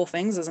these cool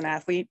things as an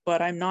athlete,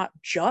 but I'm not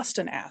just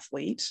an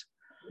athlete.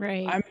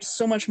 Right. I'm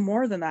so much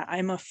more than that.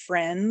 I'm a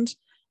friend.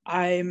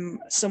 I'm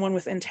someone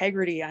with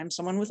integrity. I'm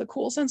someone with a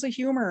cool sense of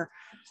humor.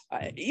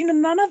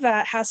 None of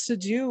that has to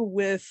do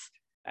with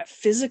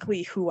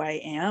physically who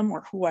I am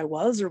or who I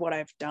was or what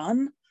I've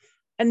done.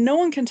 And no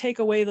one can take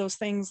away those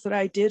things that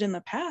I did in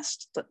the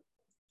past.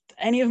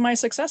 any of my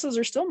successes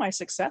are still my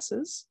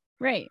successes.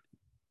 Right.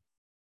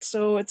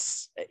 So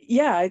it's,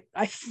 yeah,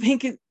 I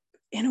think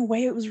in a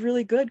way it was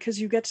really good because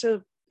you get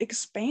to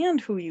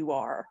expand who you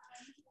are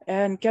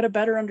and get a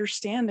better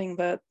understanding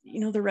that,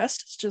 the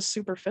rest is just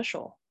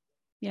superficial.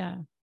 Yeah.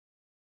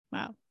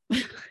 Wow.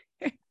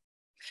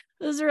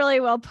 This is really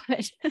well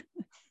put.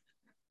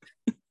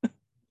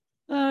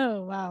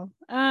 Oh, wow.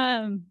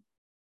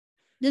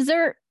 Is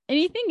there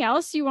anything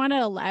else you want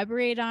to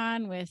elaborate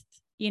on with,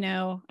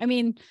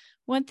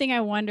 one thing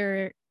I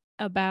wonder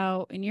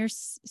about in your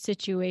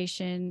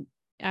situation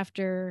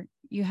after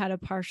you had a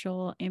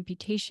partial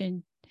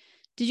amputation,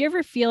 did you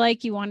ever feel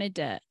like you wanted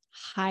to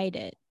hide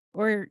it,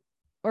 or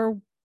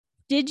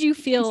did you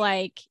feel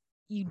like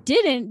you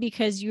didn't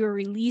because you were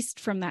released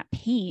from that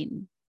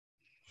pain?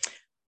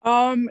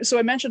 So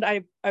I mentioned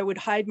I would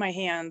hide my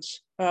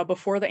hands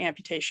before the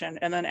amputation,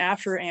 and then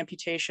after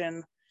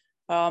amputation,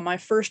 my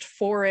first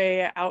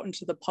foray out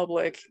into the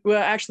public,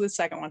 well, actually the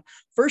second one.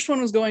 First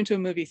one was going to a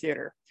movie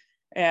theater,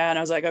 and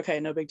I was like, okay,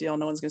 no big deal.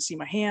 No one's going to see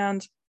my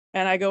hand.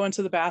 And I go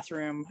into the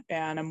bathroom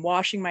and I'm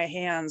washing my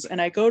hands,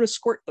 and I go to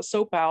squirt the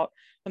soap out,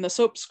 and the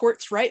soap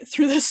squirts right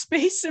through the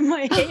space in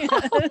my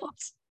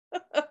hands.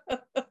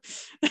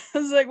 I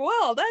was like,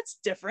 well, that's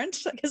different.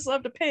 I guess I'll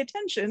have to pay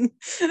attention.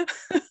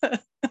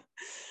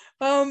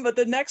 But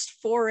the next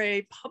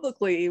foray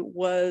publicly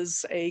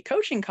was a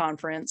coaching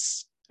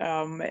conference,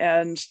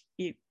 and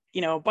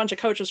a bunch of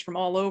coaches from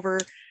all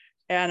over.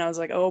 And I was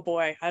like, oh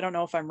boy, I don't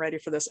know if I'm ready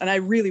for this. And I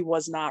really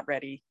was not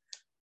ready,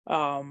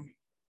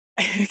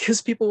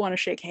 because people want to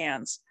shake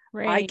hands.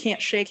 Right. I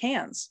can't shake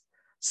hands.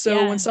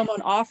 So when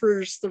someone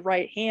offers the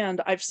right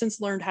hand, I've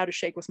since learned how to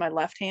shake with my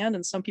left hand,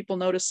 and some people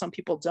notice, some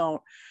people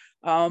don't.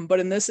 But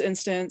in this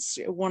instance,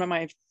 one of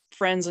my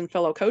friends and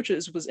fellow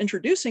coaches was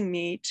introducing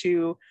me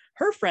to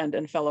her friend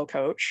and fellow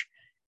coach.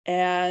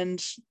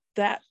 And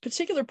that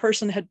particular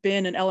person had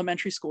been an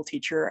elementary school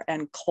teacher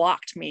and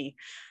clocked me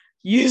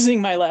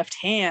using my left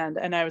hand.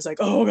 And I was like,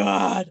 oh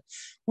God,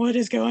 what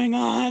is going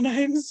on?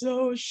 I'm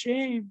so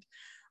ashamed.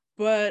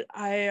 But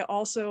I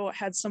also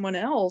had someone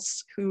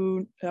else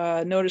who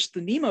noticed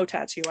the Nemo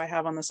tattoo I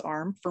have on this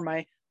arm for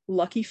my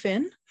lucky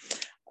fin.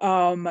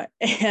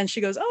 And she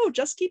goes, oh,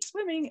 just keep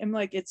swimming. I'm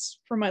like, it's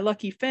for my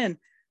lucky fin.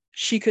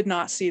 She could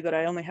not see that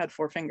I only had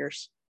 4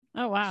 fingers.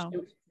 Oh, wow.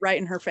 Right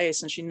in her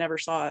face, and she never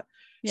saw it.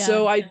 Yeah.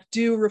 So I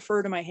do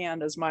refer to my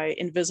hand as my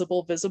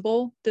invisible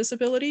visible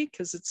disability,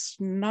 because it's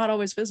not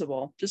always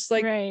visible, just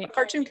like a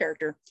cartoon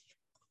character.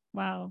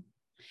 Wow.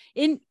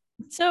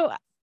 So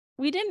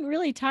we didn't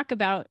really talk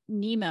about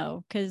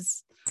Nemo,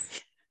 because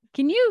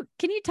can you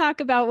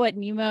talk about what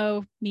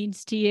Nemo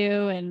means to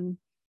you? And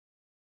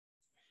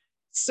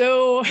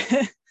so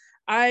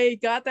I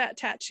got that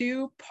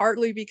tattoo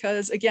partly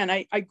because, again,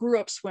 I grew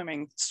up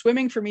swimming.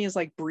 Swimming for me is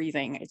like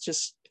breathing. It's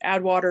just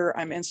add water,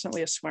 I'm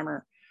instantly a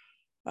swimmer.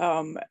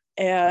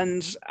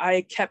 And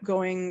I kept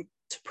going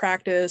to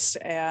practice,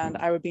 and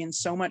I would be in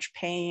so much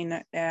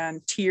pain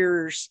and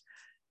tears,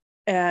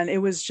 and it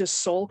was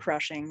just soul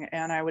crushing.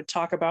 And I would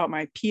talk about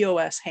my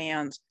POS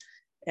hand,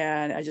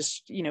 and I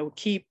just,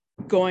 keep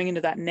going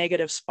into that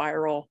negative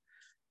spiral.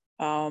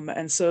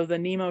 And so the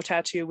Nemo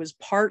tattoo was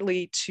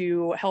partly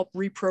to help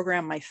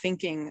reprogram my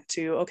thinking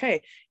to,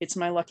 okay, it's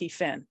my lucky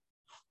fin.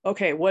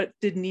 Okay, what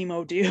did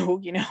Nemo do?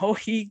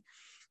 He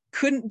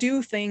couldn't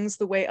do things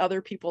the way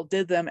other people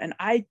did them. And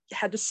I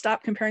had to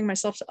stop comparing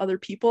myself to other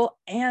people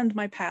and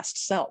my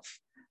past self.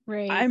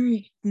 Right.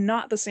 I'm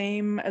not the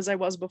same as I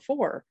was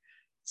before.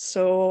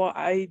 So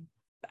I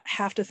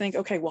have to think,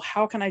 okay, well,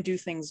 how can I do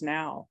things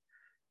now?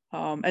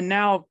 And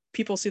now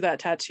people see that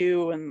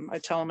tattoo, and I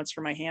tell them it's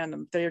for my hand,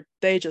 and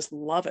they just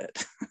love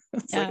it.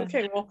 It's like,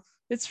 okay, well,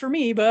 it's for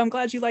me, but I'm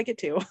glad you like it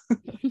too.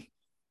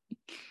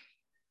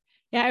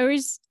 Yeah, I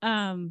always,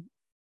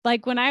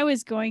 like when I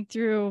was going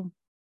through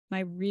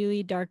my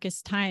really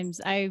darkest times,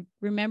 I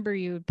remember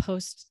you would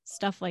post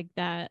stuff like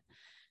that.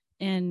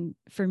 And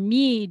for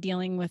me,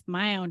 dealing with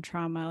my own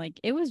trauma, like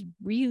it was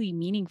really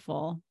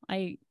meaningful.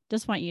 I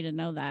just want you to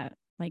know that,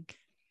 like,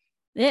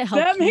 it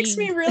helped. That makes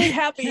me really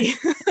happy.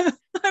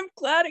 I'm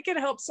glad it can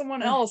help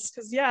someone else,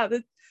 because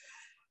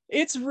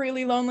it's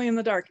really lonely in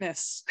the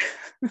darkness.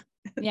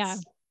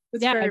 It's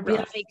very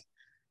rough.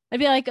 I'd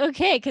be like,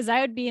 okay, because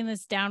I would be in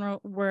this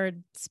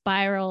downward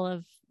spiral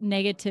of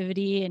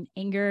negativity and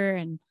anger,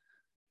 and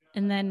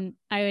then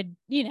I would,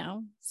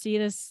 see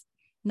this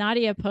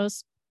Nadia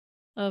post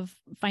of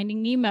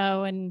Finding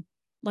Nemo and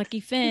Lucky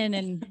Finn,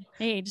 and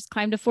hey, just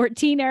climbed a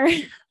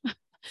 14er.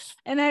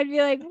 And I'd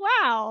be like,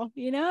 wow,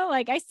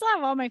 like I still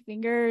have all my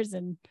fingers,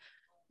 and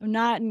I'm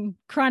not in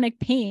chronic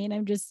pain.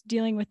 I'm just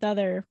dealing with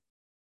other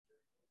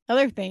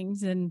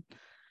things. And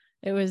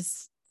it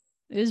was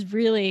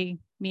really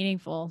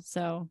meaningful.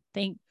 So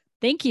thank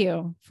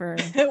you for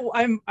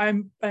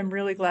I'm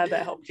really glad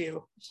that helped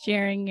you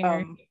sharing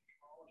your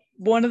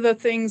one of the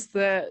things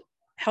that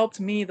helped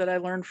me that I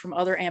learned from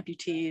other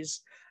amputees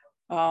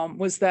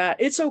was that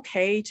it's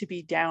okay to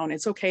be down.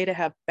 It's okay to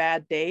have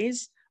bad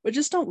days, but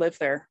just don't live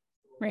there.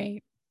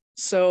 Right.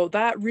 So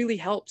that really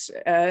helps.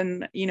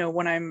 And,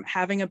 when I'm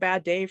having a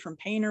bad day from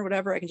pain or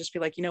whatever, I can just be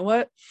like, you know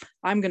what,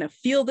 I'm going to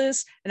feel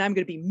this and I'm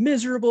going to be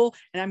miserable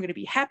and I'm going to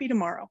be happy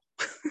tomorrow.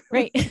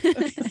 Right.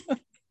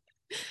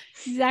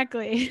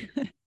 Exactly.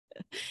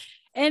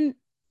 And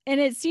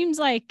it seems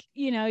like,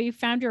 you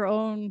found your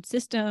own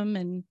system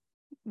and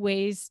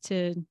ways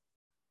to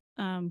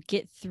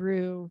get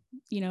through,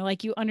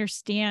 like you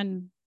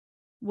understand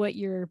what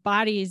your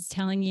body is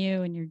telling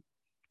you and you're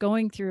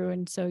going through.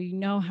 And so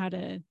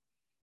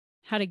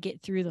how to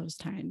get through those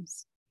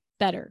times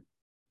better.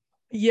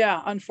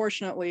 Yeah,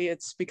 unfortunately,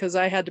 it's because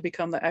I had to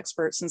become the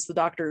expert since the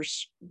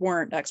doctors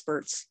weren't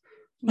experts.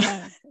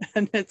 Yeah.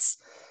 And it's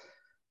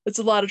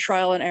a lot of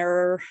trial and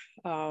error,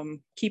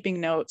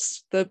 keeping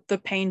notes.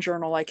 The pain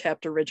journal I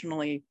kept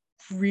originally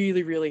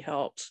really, really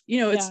helped.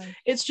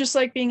 It's just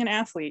like being an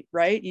athlete,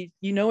 right?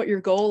 You know what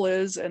your goal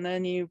is, and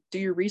then you do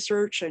your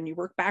research and you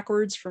work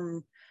backwards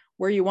from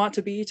where you want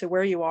to be to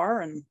where you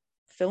are and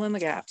fill in the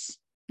gaps.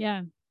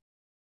 Yeah.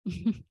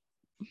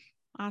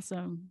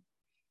 Awesome.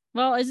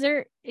 Well, is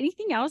there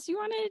anything else you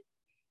want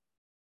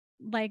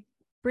to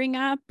bring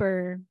up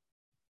or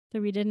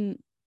that we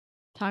didn't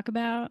talk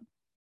about?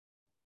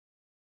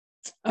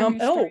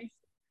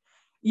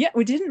 Yeah,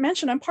 we didn't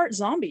mention I'm part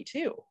zombie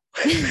too.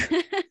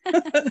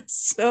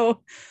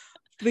 So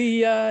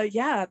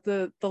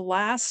the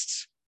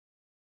last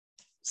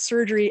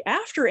surgery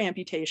after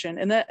amputation,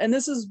 and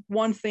this is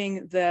one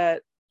thing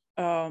that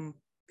a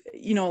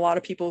lot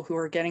of people who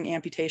are getting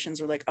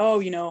amputations are like,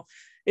 oh,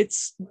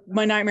 it's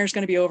my nightmare is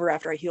going to be over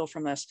after I heal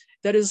from this.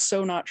 That is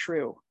so not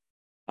true.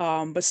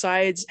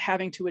 Besides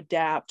having to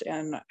adapt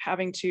and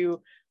having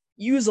to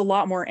use a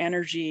lot more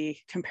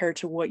energy compared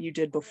to what you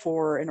did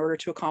before in order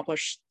to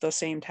accomplish the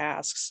same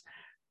tasks.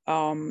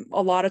 A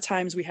lot of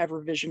times we have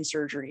revision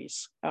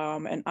surgeries,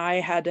 and I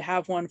had to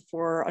have one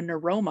for a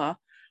neuroma,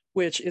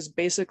 which is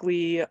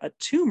basically a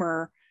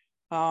tumor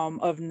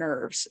of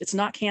nerves. It's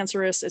not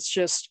cancerous. It's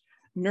just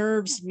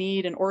nerves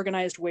need an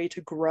organized way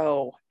to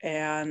grow.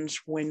 And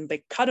when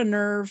they cut a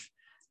nerve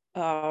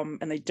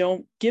and they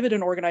don't give it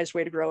an organized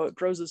way to grow, it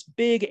grows this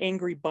big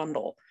angry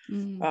bundle.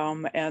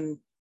 And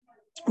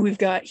we've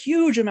got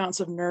huge amounts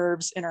of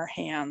nerves in our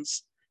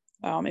hands.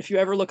 If you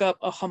ever look up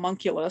a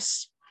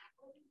homunculus,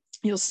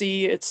 you'll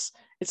see it's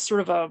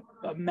sort of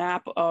a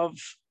map of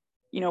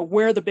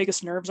where the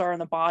biggest nerves are in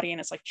the body, and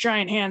it's like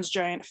giant hands,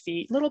 giant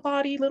feet, little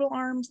body, little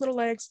arms, little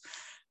legs.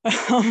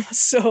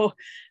 So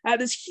I had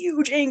this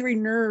huge angry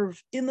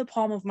nerve in the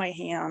palm of my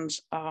hand,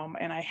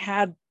 and I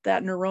had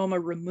that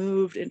neuroma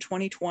removed in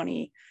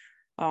 2020.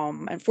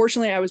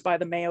 Unfortunately, I was by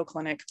the Mayo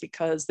Clinic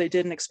because they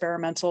did an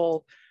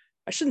experimental,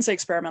 I shouldn't say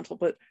experimental,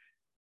 but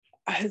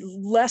a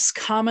less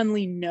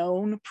commonly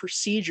known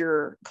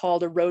procedure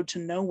called a road to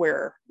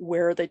nowhere,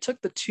 where they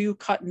took the two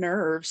cut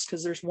nerves,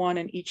 because there's one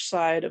in each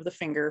side of the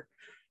finger,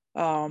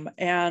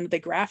 and they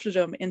grafted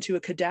them into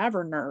a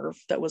cadaver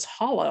nerve that was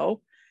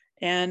hollow,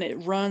 and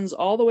it runs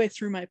all the way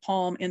through my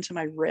palm into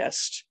my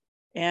wrist.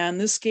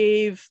 And this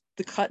gave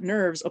the cut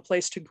nerves a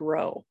place to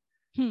grow.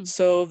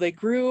 So they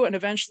grew, and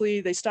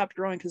eventually they stopped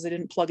growing because they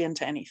didn't plug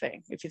into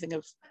anything. If you think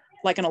of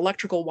like an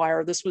electrical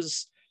wire, this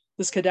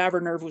cadaver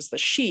nerve was the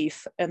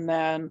sheath, and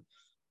then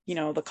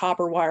the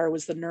copper wire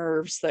was the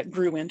nerves that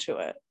grew into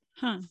it.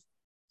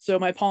 So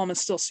my palm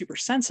is still super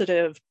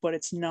sensitive, but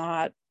it's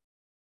not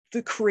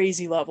the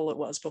crazy level it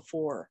was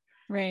before.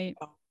 Right.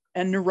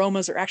 And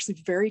neuromas are actually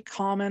very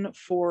common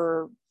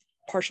for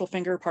partial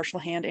finger, partial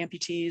hand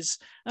amputees.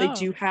 They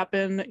do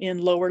happen in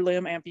lower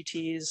limb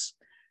amputees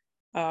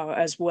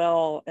as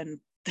well, and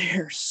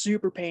they're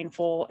super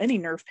painful. Any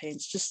nerve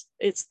pains,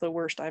 it's the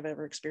worst I've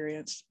ever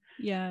experienced.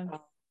 Yeah.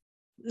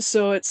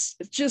 So it's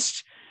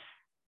just,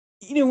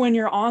 when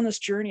you're on this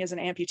journey as an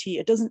amputee,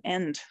 it doesn't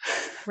end.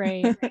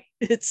 Right.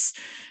 It's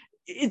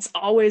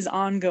always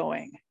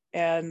ongoing.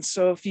 And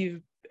so if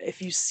you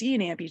see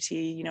an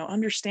amputee,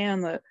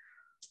 understand that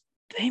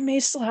they may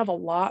still have a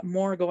lot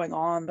more going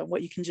on than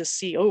what you can just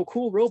see. Oh,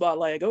 cool robot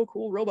leg. Oh,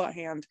 cool robot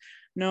hand.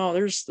 No,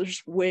 there's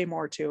way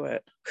more to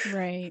it.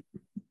 Right.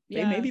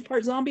 They may be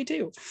part zombie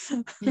too.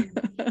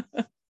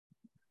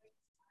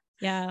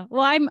 Yeah.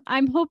 Well,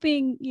 I'm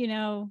hoping,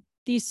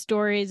 these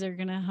stories are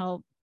going to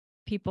help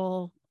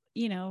people,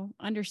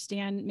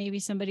 understand maybe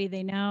somebody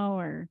they know,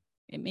 or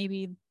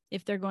maybe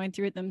if they're going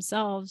through it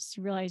themselves,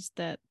 realize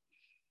that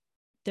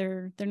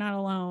they're not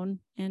alone.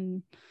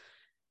 And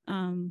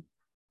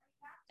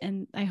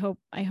I hope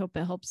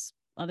it helps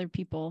other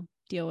people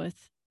deal with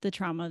the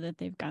trauma that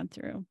they've gone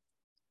through.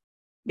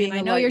 And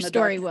I know your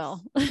story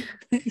will.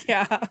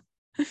 Yeah.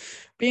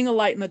 Being a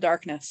light in the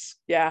darkness.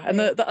 Yeah. Right. And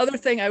the other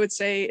thing I would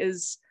say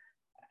is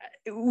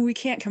we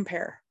can't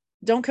compare.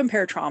 Don't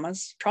compare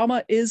traumas.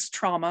 Trauma is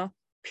trauma,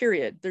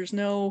 period. There's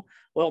no,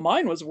 well,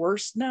 mine was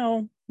worse.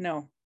 No.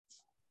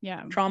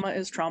 Yeah. Trauma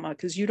is trauma,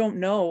 because you don't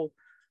know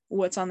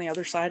what's on the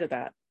other side of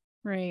that.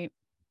 Right.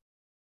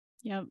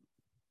 Yep.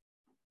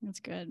 That's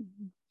good.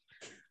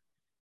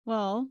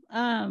 Well,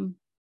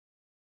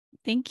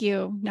 thank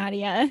you,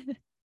 Nadia.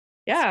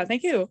 Yeah,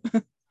 thank you.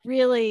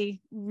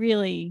 Really,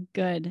 really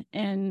good.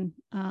 And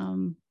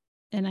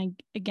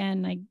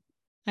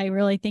I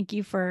really thank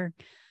you for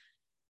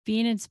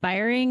being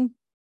inspiring,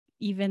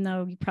 even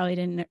though you probably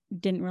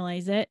didn't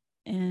realize it.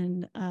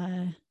 And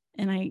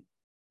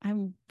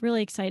I'm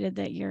really excited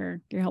that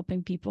you're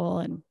helping people,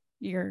 and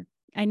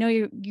I know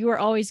you are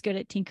always good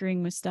at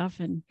tinkering with stuff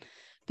and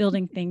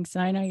building things. So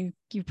I know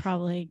you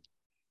probably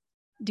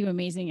do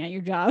amazing at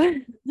your job.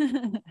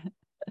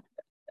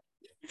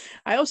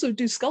 I also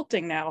do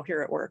sculpting now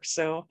here at work.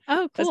 So oh,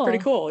 cool. That's pretty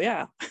cool.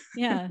 Yeah.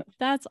 Yeah,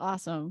 that's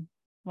awesome.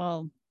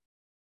 Well,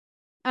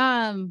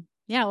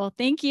 yeah, well,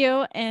 thank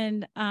you.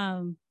 And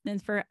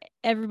for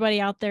everybody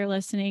out there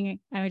listening,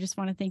 I just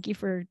want to thank you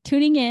for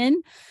tuning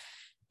in,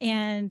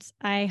 and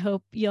I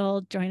hope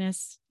you'll join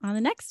us on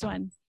the next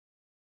one.